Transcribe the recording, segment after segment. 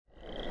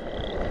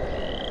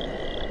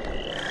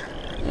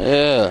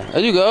Yeah,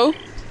 there you go.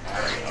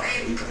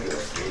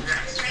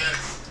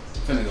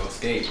 Finna go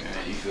skate, man.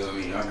 You feel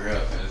me? I grew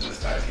up and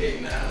just start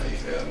skating now. You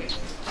feel me?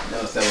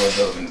 No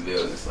CelloDope in the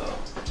building, so.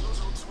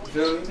 You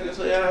feel me? Finna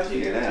show y'all how she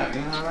get out.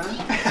 You know what I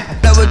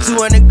mean? Level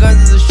 200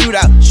 guns is a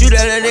shootout. Shoot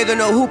at a nigga,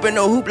 no hoop and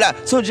no hoopla.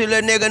 Told you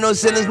little nigga, no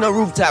ceilings, no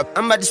rooftop.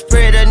 I'm about to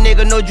spray that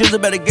nigga, no drizzle.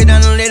 Better get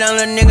down and lay down,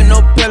 little nigga,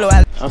 no pillow.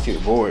 I see the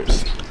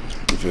boards.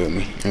 You feel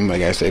me? Anybody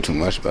gotta say too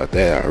much about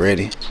that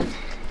already.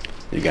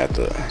 You got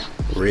the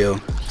real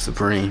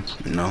Supreme,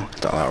 you know,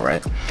 it's all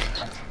alright.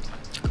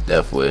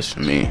 Death wish, I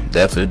mean,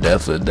 death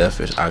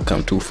wish. I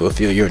come to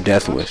fulfill your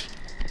death wish.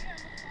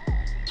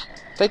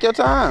 Take your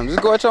time.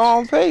 Just go at your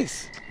own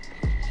pace.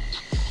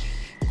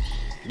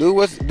 Do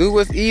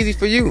what's easy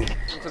for you.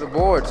 To the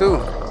board too.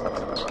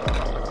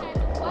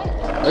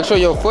 Make sure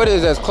your foot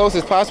is as close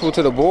as possible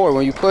to the board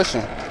when you're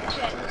pushing.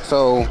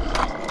 So,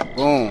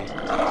 boom.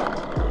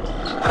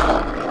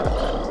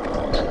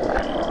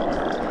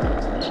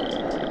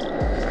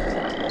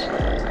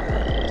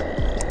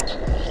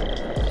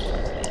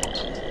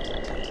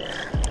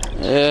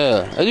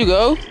 Yeah, there you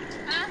go.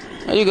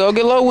 There you go.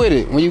 Get low with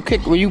it. When you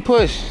kick, when you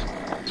push,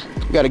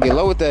 you gotta get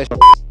low with that.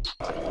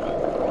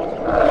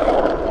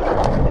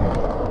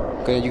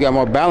 Cause you got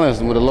more balance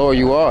with the lower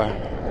you are.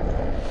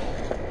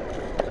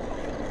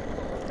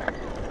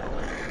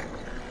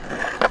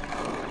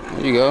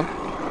 There you go.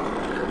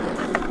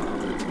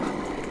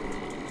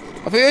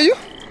 I feel you.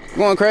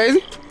 Going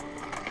crazy.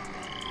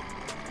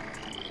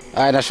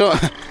 All right,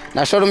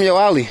 now show them your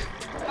ollie.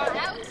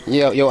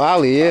 Yeah, your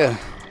ollie, yeah.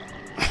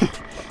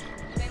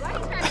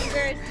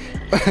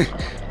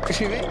 What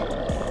you mean?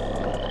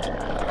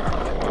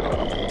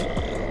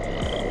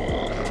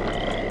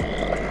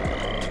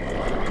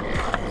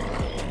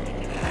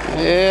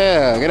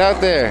 Yeah, get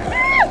out there.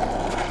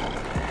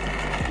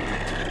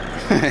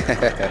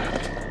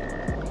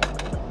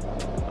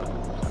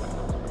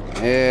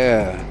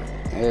 Yeah,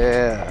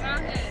 yeah.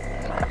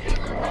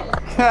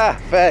 Ha,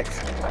 facts.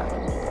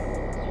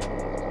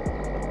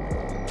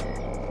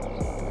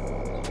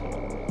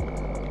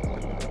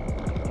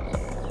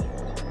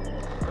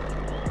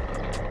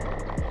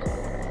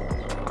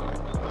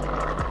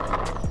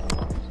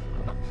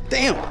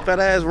 Damn, fat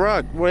ass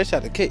rock. Boy, they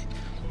shot the kick.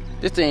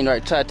 This thing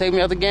right try to take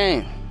me out the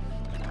game.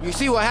 You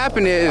see what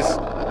happened is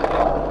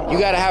you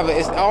gotta have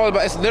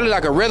it's literally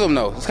like a rhythm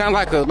though. It's kinda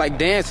like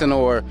dancing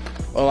or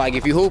like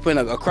if you hooping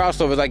a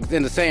crossover, it's like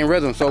in the same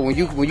rhythm. So when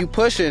you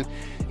pushing,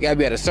 you gotta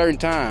be at a certain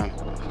time.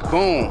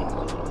 Boom.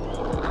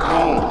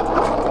 Boom.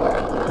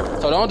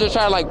 So don't just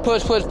try to like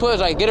push,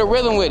 like get a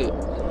rhythm with it.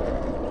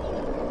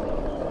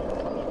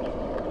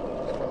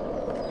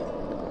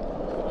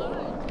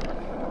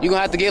 You're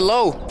gonna have to get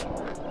low.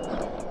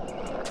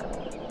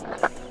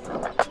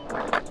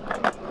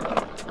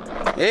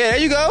 Yeah, there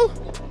you go.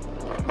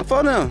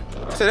 For them.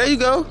 So there you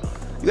go.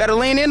 You gotta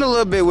lean in a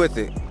little bit with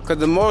it. Cause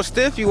the more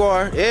stiff you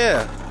are,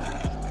 yeah.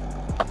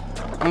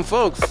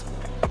 Folks.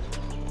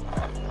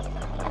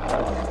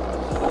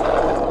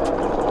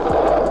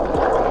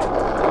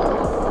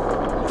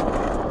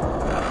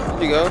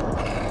 There you go.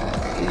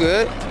 You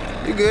good.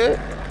 You good.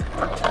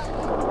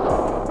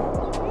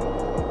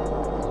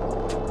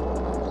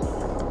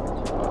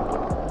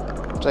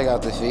 Check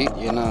out the feet,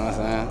 you know what I'm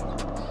saying?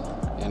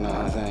 You know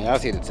what I'm saying? Y'all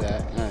see the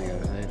tag. I ain't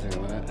gotta say too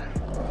much.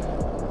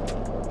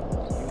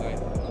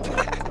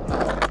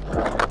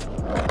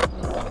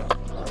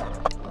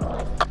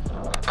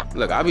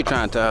 Look, I be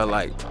trying to tell her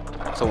like,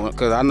 so,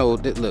 cause I know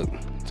that, look,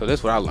 so this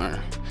is what I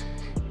learned.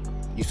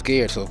 You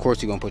scared, so of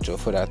course you're gonna put your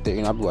foot out there.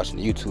 You know, I be watching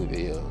the YouTube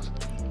videos.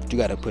 But you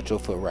gotta put your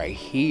foot right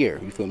here,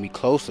 you feel me,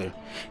 closer.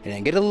 And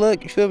then get a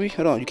look, you feel me?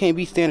 Hold on, you can't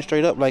be standing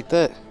straight up like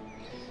that.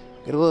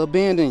 Get a little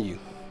bend in you.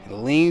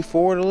 And lean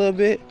forward a little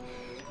bit.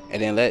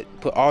 And then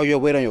put all your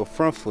weight on your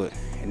front foot.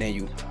 And then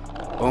you,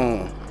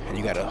 boom. And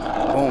you gotta,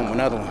 boom,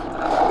 another one.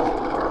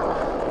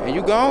 And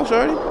you gone,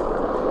 shorty.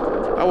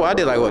 Oh, I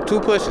did like, what, 2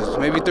 pushes,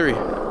 maybe 3.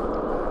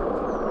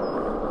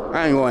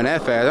 I ain't going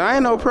that fast. I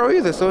ain't no pro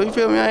either, so you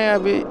feel me? I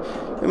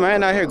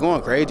ain't out here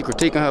going crazy,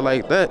 critiquing her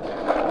like that.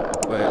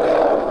 But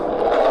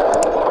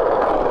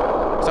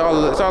it's all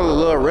a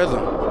little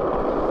rhythm.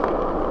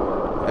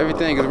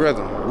 Everything is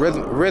rhythm.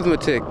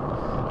 Rhythmatic.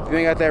 If you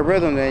ain't got that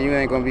rhythm, then you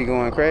ain't gonna be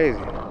going crazy.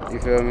 You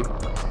feel me?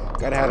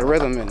 Gotta have the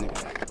rhythm in it.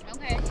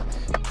 Okay.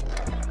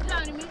 You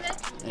learning to music?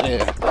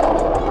 Yeah.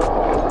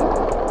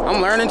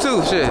 I'm learning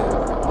too, shit.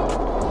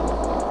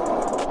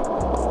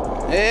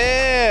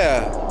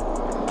 Yeah.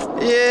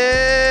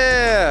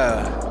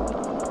 Yeah.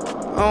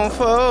 On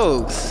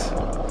folks.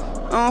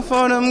 On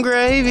for them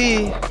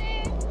gravy.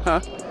 Huh?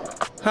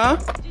 Huh?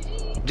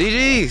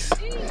 GG's.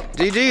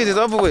 GG's is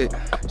over with.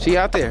 She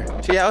out there.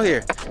 She out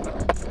here.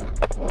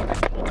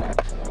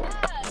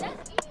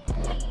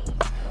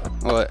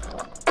 What?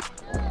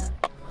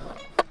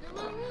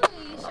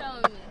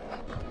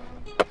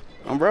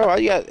 Bro, all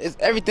you got, it's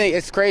everything.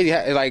 It's crazy.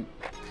 It's like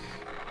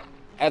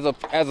as a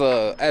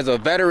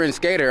veteran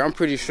skater, I'm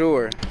pretty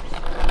sure.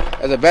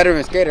 As a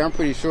veteran skater, I'm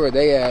pretty sure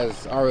they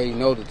already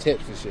know the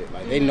tips and shit.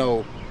 Like they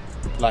know,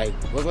 like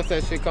what's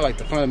that shit called? Like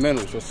the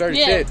fundamentals. So certain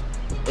shit,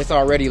 it's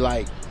already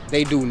like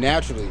they do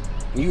naturally.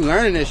 When you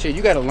learning this shit,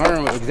 you gotta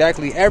learn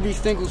exactly every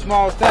single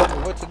small step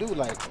of what to do.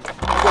 Like,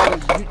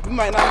 you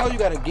might not know you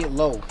gotta get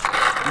low.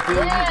 You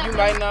feel me? You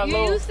might not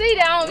know. You see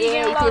that on me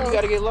getting low. You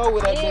gotta get low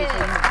with that bitch, so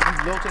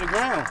you low to the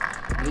ground.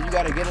 And then you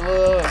gotta get a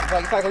little,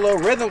 it's like a little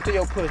rhythm to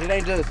your push. It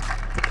ain't just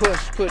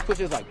push.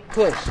 It's like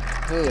push,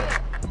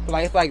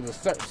 Like it's like the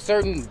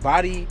certain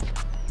body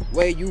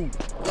way you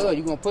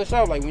gonna push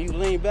out. Like when you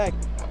lean back,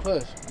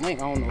 push. I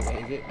don't know what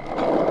is it.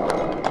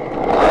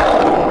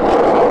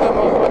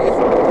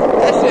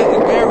 That shit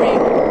is very.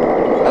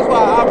 That's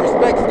why I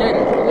respect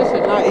skaters. This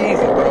shit not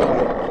easy, bro.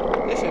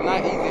 This shit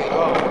not easy at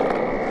all.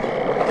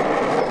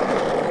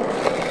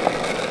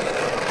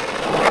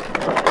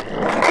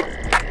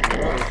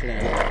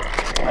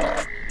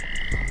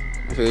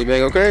 I feel you, baby,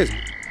 go crazy.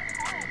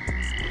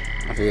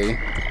 I feel you.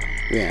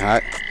 You ain't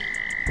hot.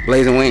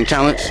 Blazing Wing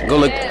Challenge. Go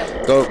look.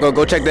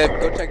 Go check that.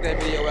 Go check that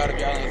video out if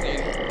y'all ain't seen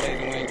it.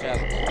 Blazing Wing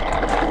Challenge.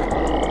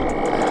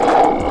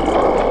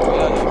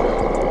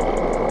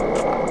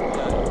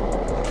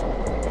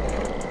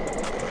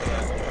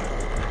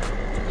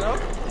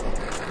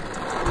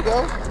 You go?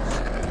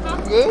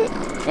 You good?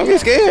 Don't get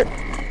scared.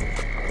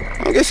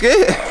 Don't get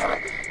scared.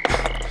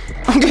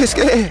 Don't get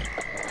scared.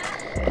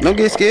 Don't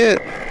get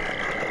scared.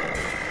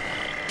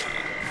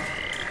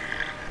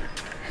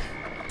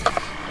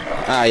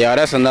 Alright, y'all,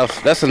 that's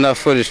enough. That's enough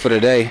footage for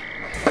today.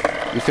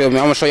 You feel me?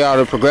 I'm gonna show y'all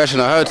the progression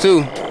of her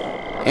too,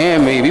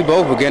 and me. We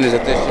both beginners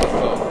at this shit.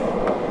 So,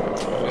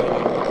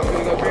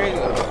 go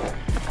crazy.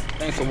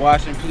 Thanks for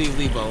watching. Please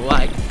leave a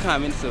like,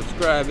 comment,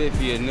 subscribe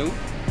if you're new.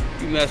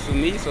 You mess with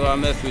me, so I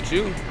mess with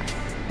you.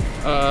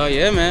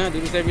 Yeah, man, I do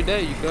this every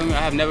day. You feel me?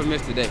 I have never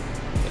missed a day.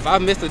 If I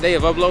missed a day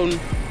of uploading,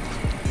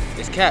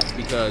 it's capped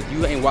because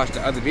you ain't watched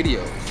the other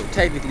videos. So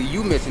technically,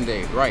 you missing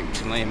days, right?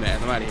 You lame ass.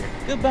 I'm out of here.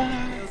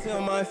 Goodbye. Feel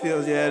my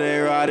feels, yeah, they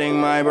rotting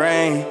my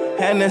brain.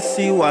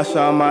 Hennessy wash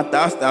all my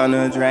thoughts down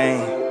the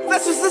drain.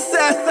 That's just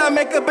success, I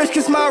make a bitch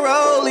kiss my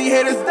rollie.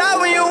 Haters die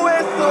when you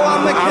win, so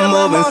I'ma kill them.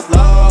 I'm moving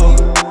slow,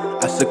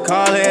 I should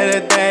call it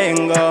a day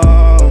and go.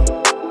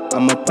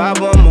 I'ma pop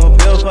one more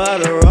pill for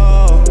the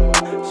road.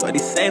 Shorty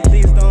say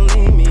please don't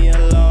leave me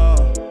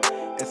alone.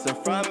 It's a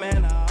front man.